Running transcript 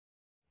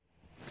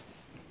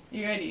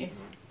You ready?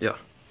 Yeah.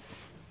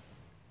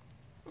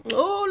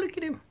 Oh, look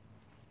at him.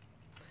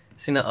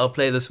 See, now I'll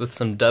play this with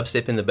some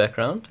dubstep in the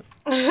background.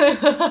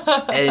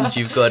 And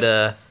you've got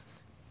a...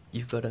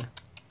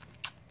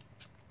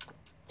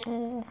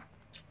 Oh.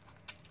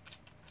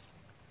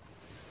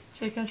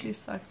 Check how she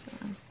sucks it.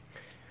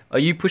 Are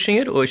you pushing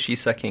it or is she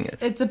sucking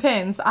it? It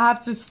depends. I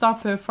have to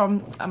stop her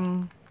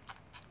from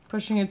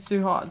pushing it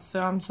too hard. So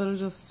I'm sort of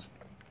just...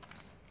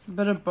 It's a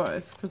bit of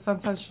both. Because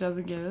sometimes she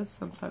doesn't get it,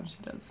 sometimes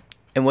she does.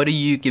 And what are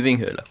you giving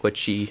her? Like, what's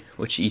she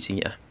eating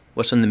here?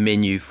 What's on the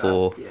menu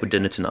for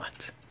dinner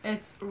tonight?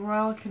 It's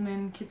Royal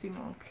Canin kitty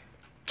milk.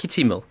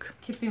 Kitty milk?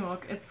 Kitty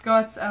milk. It's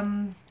got...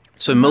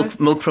 So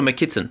milk from a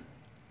kitten?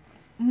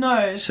 No,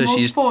 it's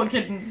milk for a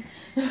kitten.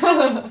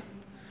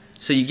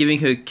 So you're giving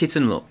her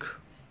kitten milk?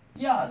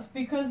 Yeah, it's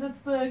because it's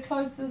the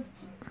closest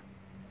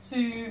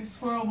to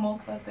squirrel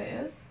milk that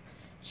there is.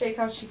 Shake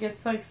how she gets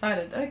so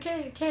excited.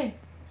 Okay.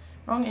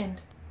 Wrong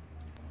end.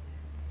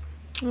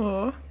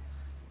 Oh.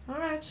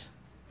 Alright.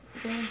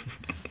 Okay.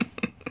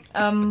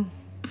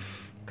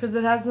 Because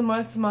it has the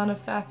most amount of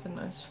fat in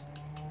it.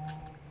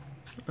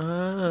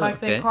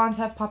 Like they can't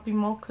have puppy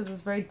milk because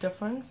it's very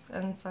different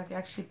and it's like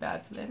actually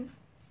bad for them.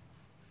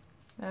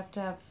 They have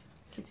to have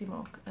kitty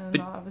milk and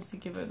I'll obviously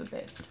give her the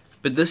best.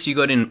 But this you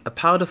got in a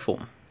powder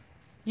form?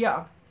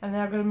 Yeah, and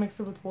then I've got to mix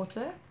it with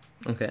water.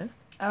 Okay.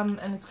 And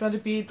it's got to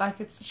be like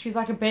she's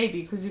like a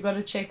baby because you've got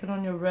to check it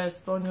on your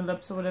wrist or on your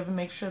lips or whatever,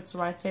 make sure it's the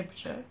right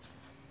temperature.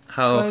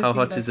 How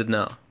hot is it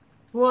now?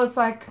 Well, it's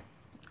like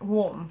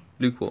warm.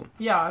 Lukewarm?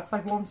 Yeah, it's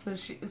like warm, so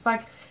it's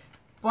like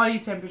body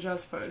temperature, I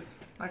suppose.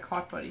 Like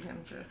hot body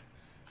temperature.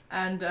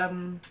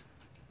 And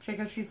check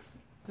how she's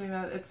doing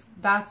that.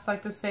 That's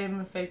like the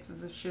same effect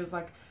as if she was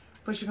like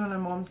pushing on her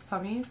mom's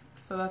tummy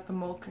so that the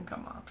milk can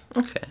come out.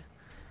 Okay.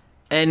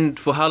 And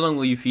for how long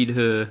will you feed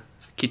her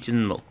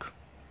kitten milk?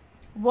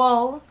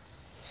 Well,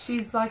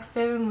 she's like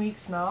 7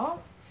 weeks now.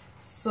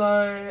 So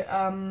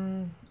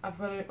I've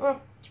got to...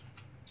 Oh,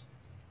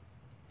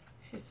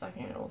 she's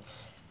sucking it all.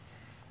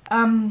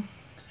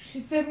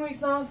 She's 7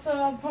 weeks now, so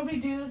I'll probably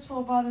do this for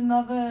about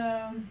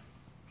another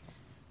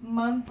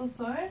month or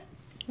so.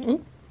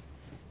 Mm.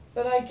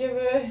 But I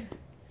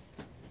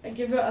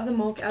give her other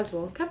milk as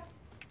well. Okay?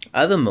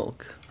 Other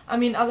milk? I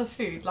mean other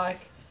food,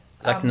 like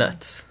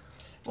nuts.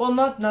 Well,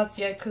 not nuts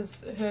yet,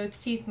 because her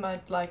teeth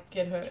might like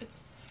get hurt.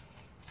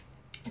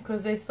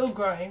 Because they're still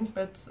growing,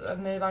 but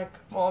they're like,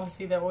 well,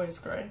 obviously they always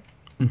grow.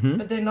 Mm-hmm.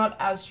 But they're not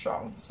as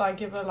strong. So I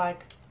give her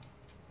like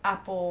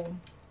apple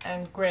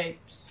and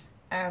grapes,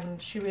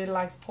 and she really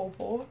likes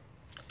pawpaw.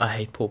 I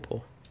hate pawpaw.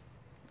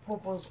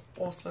 Pawpaw's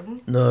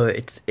awesome. No,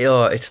 it's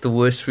the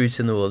worst fruit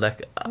in the world.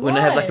 Like when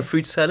I have like a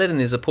fruit salad and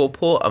there's a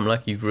pawpaw, I'm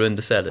like, you've ruined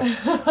the salad.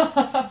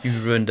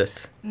 You've ruined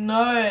it.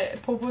 No,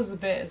 pawpaw's the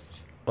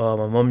best. Oh,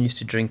 my mom used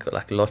to drink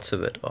like lots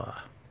of it.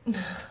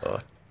 Oh,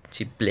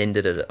 she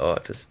blended it. Oh,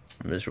 it was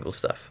miserable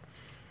stuff.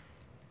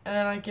 And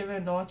then I give her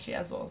nachi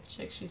as well.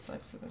 She likes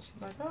it, and she's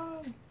like,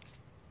 oh.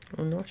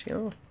 Oh, nachi,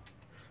 oh.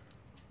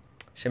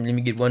 Sham, let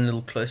me get one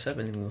little close up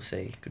and then we'll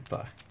say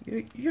goodbye.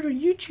 You're a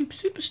YouTube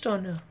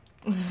superstar now.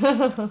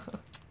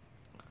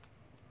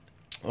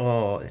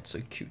 Oh, that's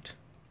so cute.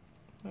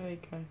 There you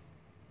go.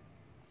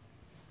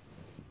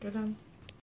 Go down.